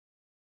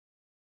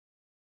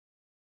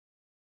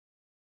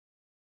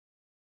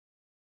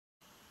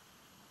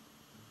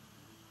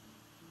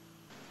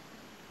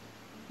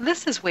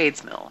This is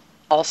Wade's Mill,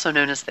 also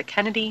known as the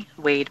Kennedy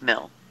Wade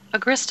Mill, a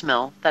grist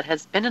mill that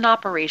has been in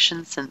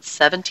operation since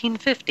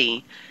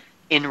 1750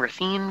 in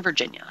Racine,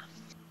 Virginia.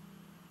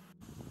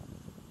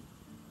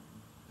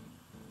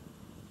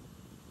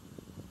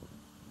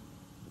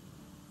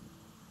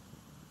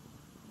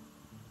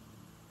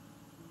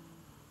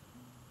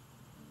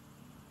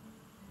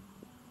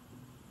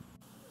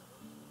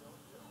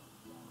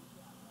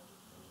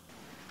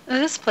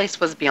 This place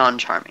was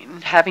beyond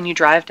charming, having you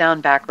drive down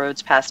back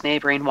roads past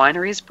neighboring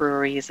wineries,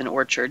 breweries, and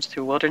orchards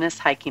through wilderness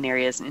hiking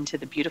areas and into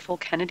the beautiful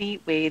Kennedy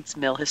Wade's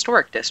Mill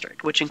Historic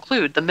District, which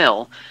include the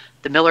mill,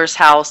 the miller's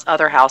house,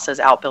 other houses,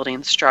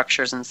 outbuildings,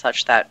 structures, and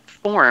such that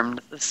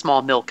formed the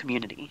small mill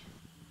community.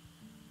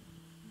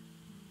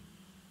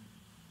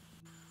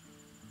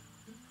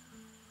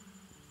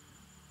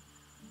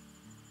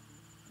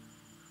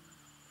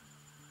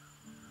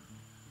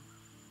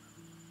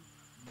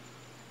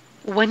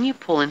 When you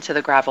pull into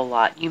the gravel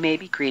lot, you may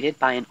be greeted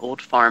by an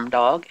old farm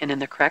dog, and in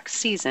the correct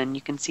season, you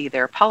can see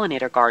their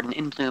pollinator garden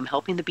in bloom,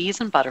 helping the bees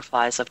and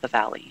butterflies of the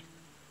valley.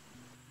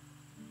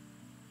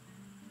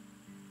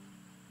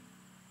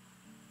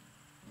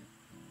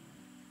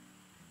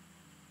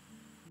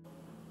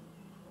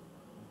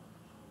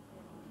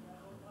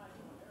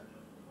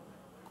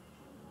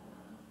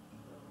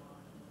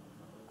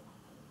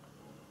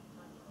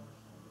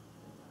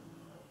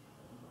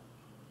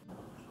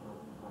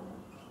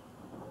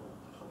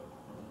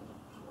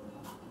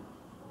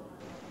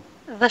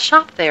 The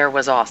shop there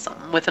was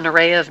awesome, with an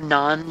array of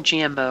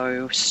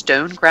non-GMO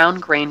stone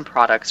ground grain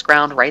products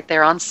ground right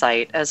there on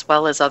site, as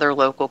well as other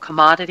local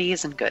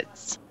commodities and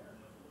goods.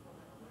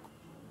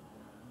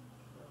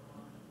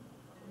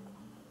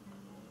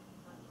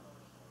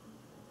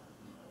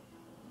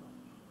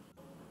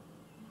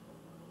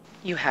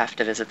 You have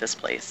to visit this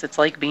place. It's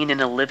like being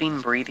in a living,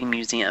 breathing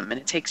museum, and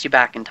it takes you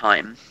back in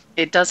time.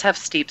 It does have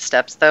steep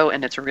steps, though,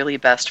 and it's really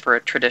best for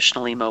a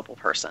traditionally mobile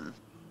person.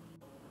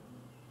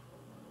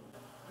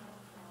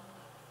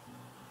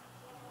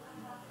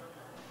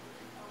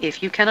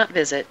 If you cannot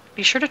visit,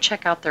 be sure to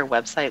check out their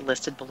website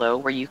listed below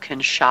where you can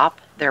shop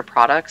their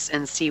products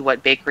and see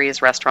what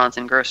bakeries, restaurants,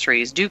 and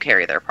groceries do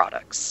carry their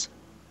products.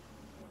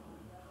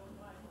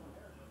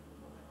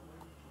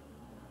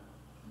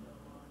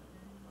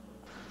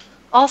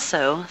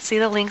 Also, see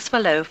the links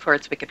below for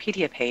its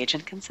Wikipedia page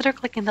and consider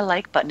clicking the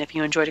like button if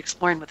you enjoyed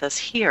exploring with us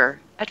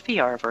here at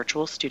VR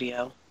Virtual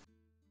Studio.